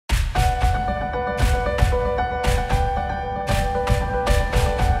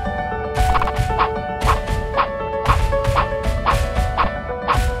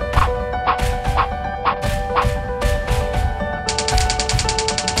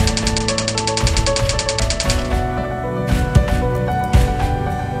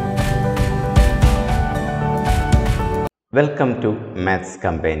Welcome to Maths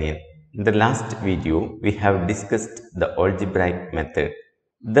Companion. In the last video, we have discussed the algebraic method.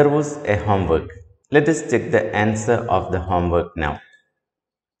 There was a homework. Let us check the answer of the homework now.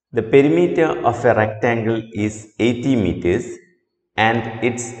 The perimeter of a rectangle is 80 meters and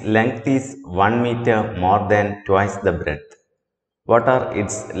its length is 1 meter more than twice the breadth. What are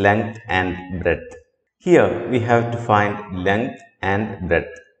its length and breadth? Here we have to find length and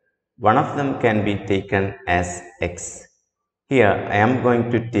breadth. One of them can be taken as x. Here I am going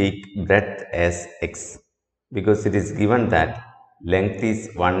to take breadth as x because it is given that length is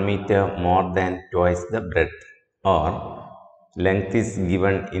 1 meter more than twice the breadth, or length is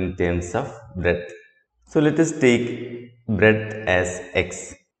given in terms of breadth. So let us take breadth as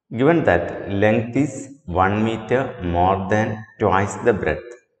x. Given that length is 1 meter more than twice the breadth.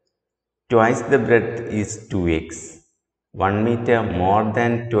 Twice the breadth is 2x. 1 meter more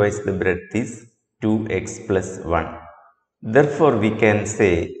than twice the breadth is 2x plus 1. Therefore, we can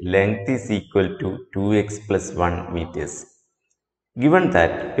say length is equal to 2x plus 1 meters. Given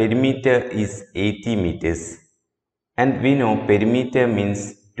that perimeter is 80 meters and we know perimeter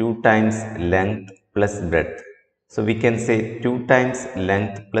means 2 times length plus breadth. So, we can say 2 times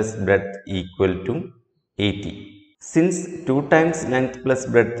length plus breadth equal to 80. Since 2 times length plus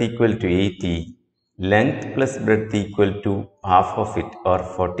breadth equal to 80, length plus breadth equal to half of it or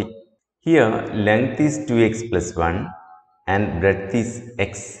 40. Here length is 2x plus 1 and breadth is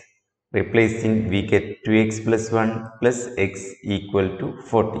x. Replacing, we get 2x plus 1 plus x equal to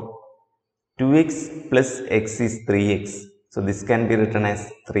 40. 2x plus x is 3x. So this can be written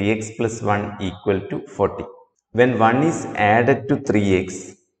as 3x plus 1 equal to 40. When 1 is added to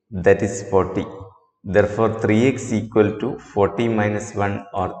 3x, that is 40. Therefore 3x equal to 40 minus 1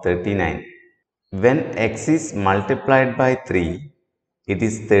 or 39. When x is multiplied by 3, it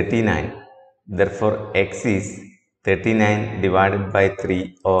is 39. Therefore x is 39 divided by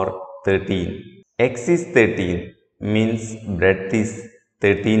 3 or 13. X is 13 means breadth is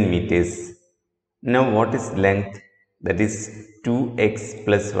 13 meters. Now what is length? That is 2x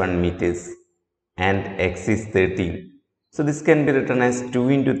plus 1 meters and x is 13. So this can be written as 2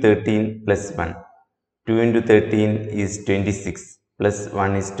 into 13 plus 1. 2 into 13 is 26 plus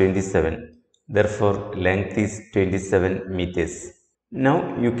 1 is 27. Therefore length is 27 meters.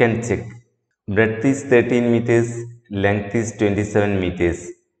 Now you can check. Breadth is 13 meters, length is 27 meters,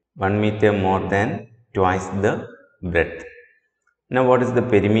 1 meter more than twice the breadth. Now what is the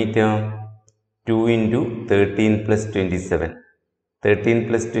perimeter? 2 into 13 plus 27. 13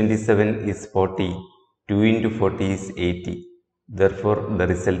 plus 27 is 40. 2 into 40 is 80. Therefore the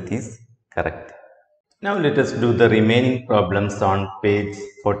result is correct. Now let us do the remaining problems on page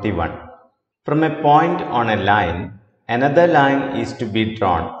 41. From a point on a line, another line is to be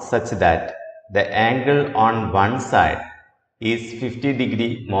drawn such that the angle on one side is 50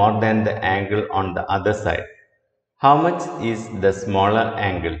 degree more than the angle on the other side. How much is the smaller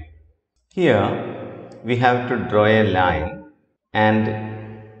angle? Here we have to draw a line and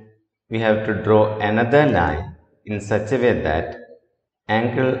we have to draw another line in such a way that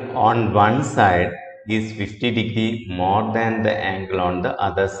angle on one side is 50 degree more than the angle on the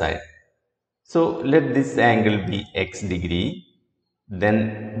other side. So let this angle be x degree,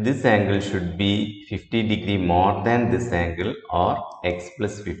 then this angle should be 50 degree more than this angle or x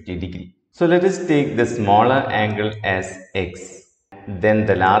plus 50 degree. So let us take the smaller angle as x, then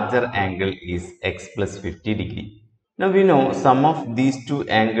the larger angle is x plus 50 degree. Now we know sum of these two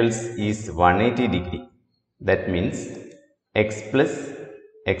angles is 180 degree. That means x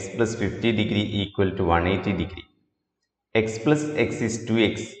plus 50 degree equal to 180 degree. X plus x is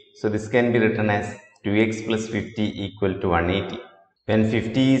 2x. So this can be written as 2x plus 50 equal to 180. When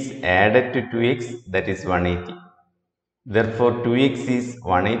 50 is added to 2x, that is 180. Therefore 2x is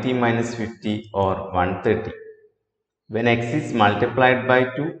 180 minus 50 or 130. When x is multiplied by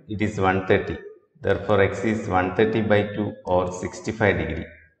 2, it is 130. Therefore x is 130 by 2 or 65 degree.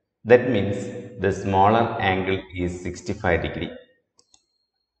 That means the smaller angle is 65 degree.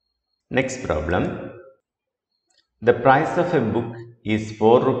 Next problem. The price of a book is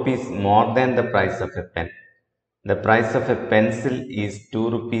 4 rupees more than the price of a pen. The price of a pencil is 2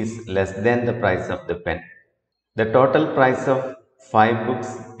 rupees less than the price of the pen. The total price of 5 books,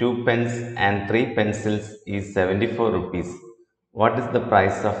 2 pens and 3 pencils is 74 rupees. What is the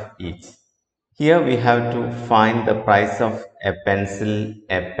price of each? Here we have to find the price of a pencil,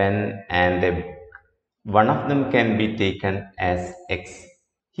 a pen and a book. One of them can be taken as x.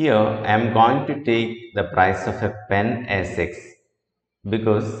 Here I am going to take the price of a pen as x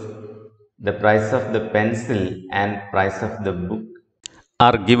because the price of the pencil and price of the book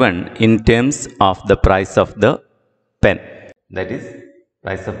are given in terms of the price of the pen. That is,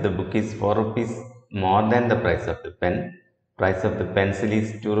 price of the book is 4 rupees more than the price of the pen. Price of the pencil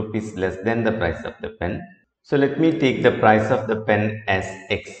is 2 rupees less than the price of the pen. So let me take the price of the pen as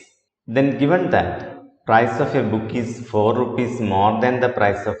x. Then given that price of a book is 4 rupees more than the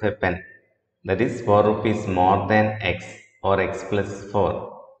price of a pen, that is 4 rupees more than x or x plus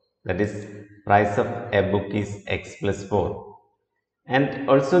 4. That is, price of a book is x plus 4. And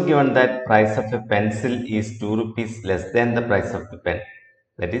also given that price of a pencil is 2 rupees less than the price of the pen,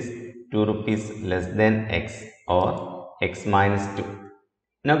 that is 2 rupees less than x or x minus 2.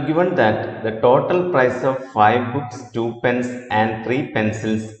 Now given that the total price of 5 books, 2 pens and 3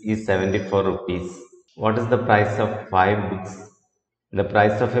 pencils is 74 rupees. What is the price of 5 books? The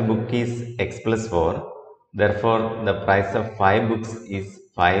price of a book is x plus 4. Therefore, the price of 5 books is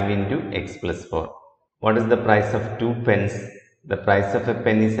 5 into x plus 4. What is the price of 2 pens? The price of a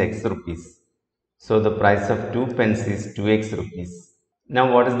pen is x rupees. So the price of 2 pens is 2x rupees.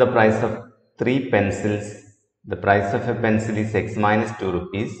 Now what is the price of 3 pencils? The price of a pencil is x minus 2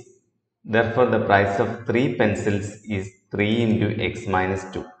 rupees. Therefore the price of 3 pencils is 3 into x minus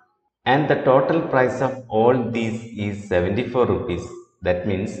 2. And the total price of all these is 74 rupees. That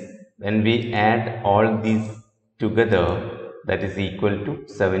means when we add all these together, that is equal to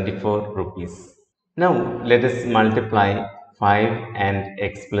 74 rupees. Now let us multiply 5 and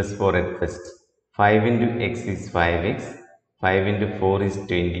x plus 4 at first. 5 into x is 5x, 5 into 4 is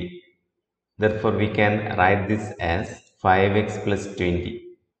 20. Therefore we can write this as 5x plus 20.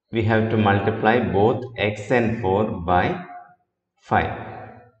 We have to multiply both x and 4 by 5.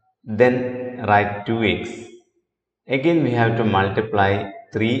 Then write 2x. Again we have to multiply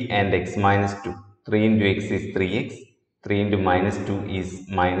 3 and x minus 2. 3 into x is 3x, 3 into minus 2 is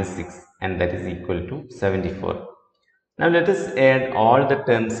minus 6, and that is equal to 74. Now let us add all the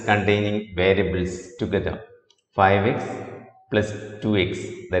terms containing variables together. 5x plus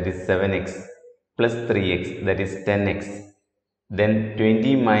 2x, that is 7x, plus 3x, that is 10x. Then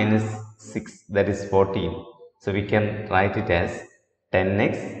 20 minus 6, that is 14. So we can write it as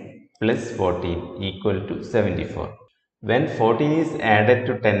 10x plus 14 equal to 74. When 14 is added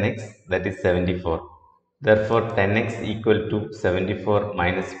to 10x, that is 74. Therefore 10x equal to 74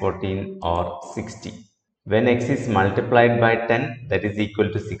 minus 14 or 60. When x is multiplied by 10, that is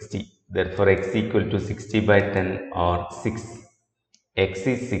equal to 60. Therefore x equal to 60 by 10 or 6. X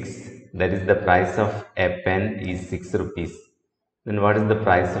is 6. That is the price of a pen is 6 rupees. Then what is the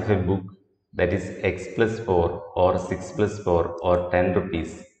price of a book? That is x plus 4 or 6 plus 4 or 10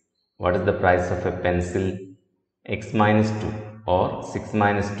 rupees. What is the price of a pencil? X minus 2 or 6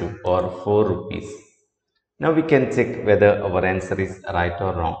 minus 2 or 4 rupees. Now we can check whether our answer is right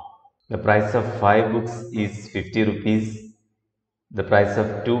or wrong. The price of 5 books is 50 rupees. The price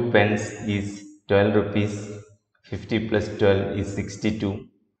of 2 pens is 12 rupees. 50 plus 12 is 62.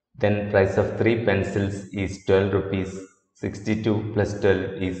 Then price of 3 pencils is 12 rupees. 62 plus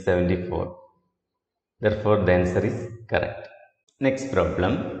 12 is 74. Therefore the answer is correct. Next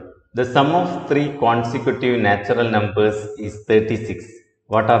problem. The sum of 3 consecutive natural numbers is 36.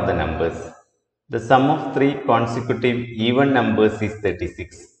 What are the numbers? The sum of 3 consecutive even numbers is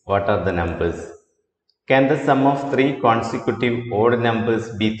 36. What are the numbers? Can the sum of 3 consecutive odd numbers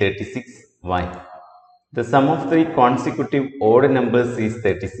be 36? Why? The sum of 3 consecutive odd numbers is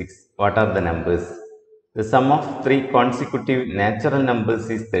 36. What are the numbers? The sum of 3 consecutive natural numbers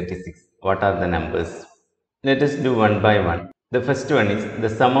is 36. What are the numbers? Let us do one by one. The first one is the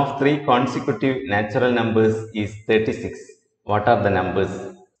sum of 3 consecutive natural numbers is 36. What are the numbers?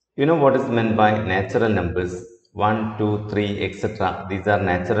 You know what is meant by natural numbers? 1, 2, 3, etc. These are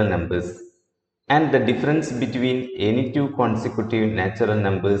natural numbers. And the difference between any two consecutive natural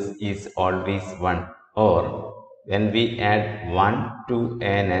numbers is always 1. Or when we add 1 to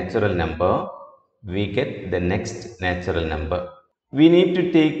a natural number, we get the next natural number. We need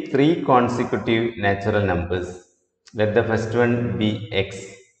to take 3 consecutive natural numbers. Let the first one be x.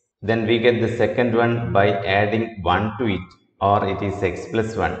 Then we get the second one by adding 1 to it, or it is x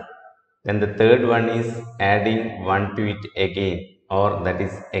plus 1. Then the third one is adding 1 to it again, or that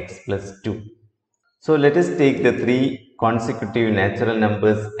is x plus 2. So let us take the 3 consecutive natural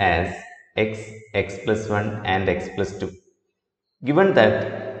numbers as x, x plus 1 and x plus 2. Given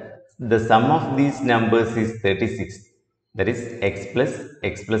that the sum of these numbers is 36, that is x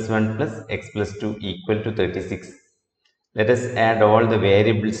plus 1 plus x plus 2 equal to 36. Let us add all the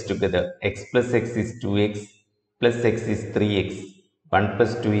variables together. X plus x is 2x, plus x is 3x, 1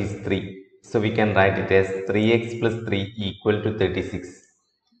 plus 2 is 3. So we can write it as 3x plus 3 equal to 36.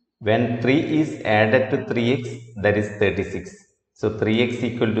 When 3 is added to 3x, that is 36. So 3x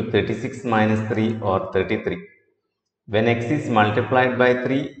equal to 36 minus 3 or 33. When x is multiplied by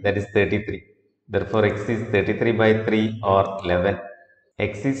 3, that is 33. Therefore, x is 33 by 3 or 11.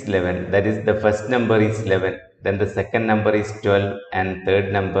 X is 11, that is the first number is 11, then the second number is 12 and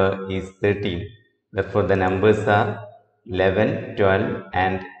third number is 13. Therefore, the numbers are 11, 12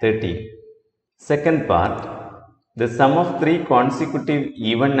 and 13. Second part, the sum of three consecutive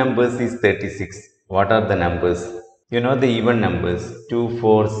even numbers is 36. What are the numbers? You know the even numbers 2,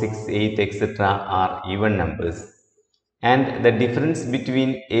 4, 6, 8, etc. are even numbers. And the difference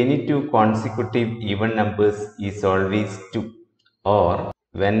between any two consecutive even numbers is always 2. Or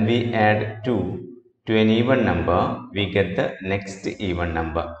when we add 2 to an even number, we get the next even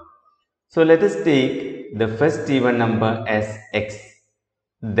number. So let us take the first even number as x.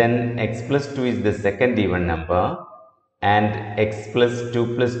 Then x plus 2 is the second even number and x plus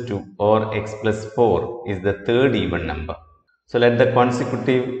 2 plus 2 or x plus 4 is the third even number. So let the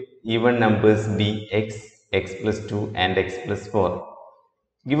consecutive even numbers be x, x plus 2 and x plus 4.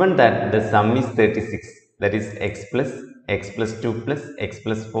 Given that the sum is 36, that is x plus 2 plus x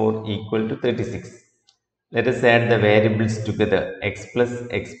plus 4 equal to 36. Let us add the variables together. X plus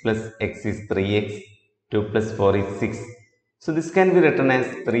x is 3x, 2 plus 4 is 6. So this can be written as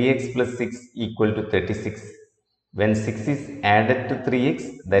 3x plus 6 equal to 36. When 6 is added to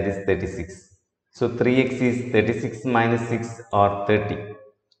 3x, that is 36. So 3x is 36 minus 6 or 30.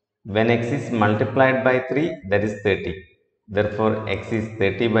 When x is multiplied by 3, that is 30. Therefore, x is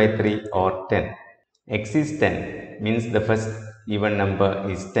 30 by 3 or 10. X is 10 means the first even number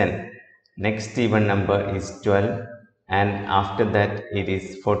is 10. Next even number is 12 and after that it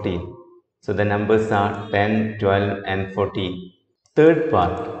is 14. So the numbers are 10, 12 and 14. Third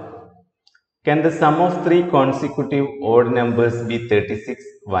part. Can the sum of three consecutive odd numbers be 36?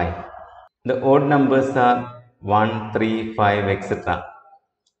 Why? The odd numbers are 1, 3, 5, etc.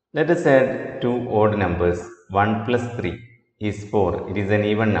 Let us add two odd numbers. 1 plus 3 is 4. It is an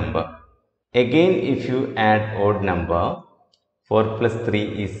even number. Again, if you add odd number, 4 plus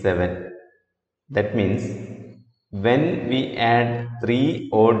 3 is 7. That means when we add three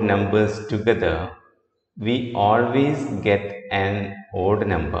odd numbers together, we always get an odd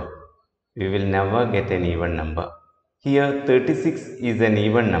number. We will never get an even number. Here 36 is an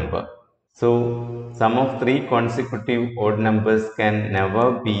even number. So sum of three consecutive odd numbers can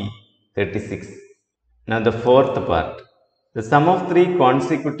never be 36. Now the fourth part. The sum of three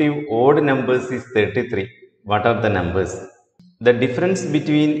consecutive odd numbers is 33. What are the numbers? The difference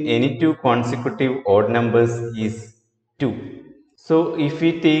between any two consecutive odd numbers is 2. So if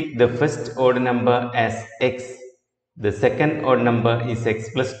we take the first odd number as x, the second odd number is x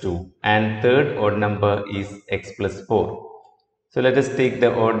plus 2 and third odd number is x plus 4. So let us take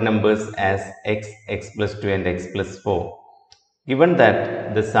the odd numbers as x, x plus 2 and x plus 4. Given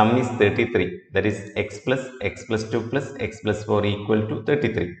that the sum is 33, that is x plus 2 plus x plus 4 equal to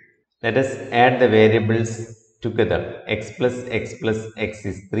 33. Let us add the variables together. X plus x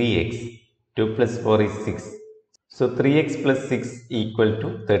is 3x, 2 plus 4 is 6. So 3x plus 6 equal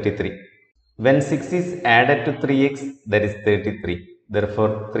to 33. When 6 is added to 3x, that is 33.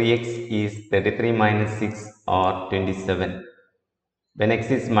 Therefore, 3x is 33 minus 6 or 27. When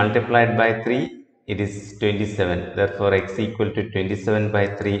x is multiplied by 3, it is 27. Therefore, x equal to 27 by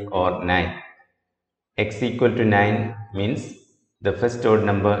 3 or 9. X equal to 9 means the first odd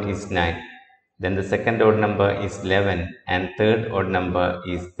number is 9. Then the second odd number is 11 and third odd number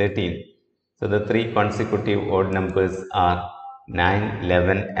is 13. So the three consecutive odd numbers are 9,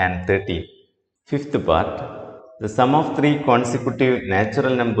 11 and 13. Fifth part. The sum of three consecutive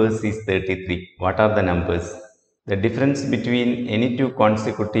natural numbers is 33. What are the numbers? The difference between any two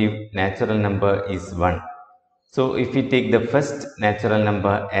consecutive natural number is 1. So if we take the first natural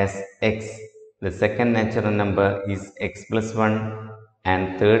number as x, the second natural number is x plus 1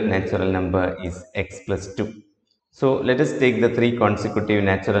 and third natural number is x plus 2. So let us take the three consecutive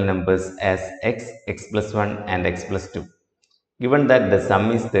natural numbers as x, x plus 1 and x plus 2. Given that the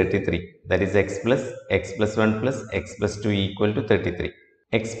sum is 33, that is x plus 1 plus x plus 2 equal to 33.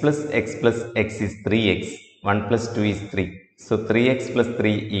 X plus x is 3x, 1 plus 2 is 3. So 3x plus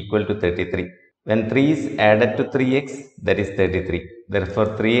 3 equal to 33. When 3 is added to 3x, that is 33.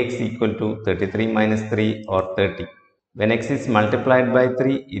 Therefore, 3x equal to 33 minus 3 or 30. When x is multiplied by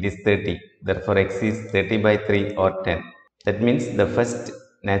 3, it is 30. Therefore, x is 30 by 3 or 10. That means the first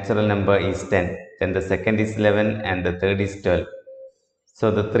natural number is 10, then the second is 11 and the third is 12. So,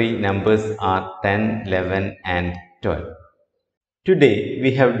 the three numbers are 10, 11 and 12. Today,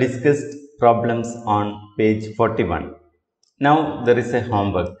 we have discussed problems on page 41. Now, there is a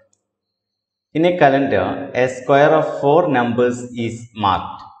homework. In a calendar, a square of 4 numbers is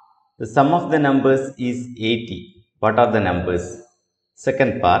marked. The sum of the numbers is 80. What are the numbers?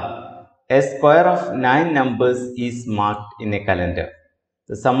 Second part, a square of 9 numbers is marked in a calendar.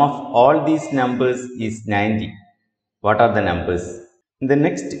 The sum of all these numbers is 90. What are the numbers? In the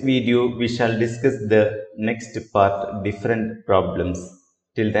next video, we shall discuss the next part, different problems.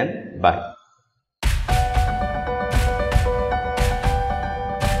 Till then, bye.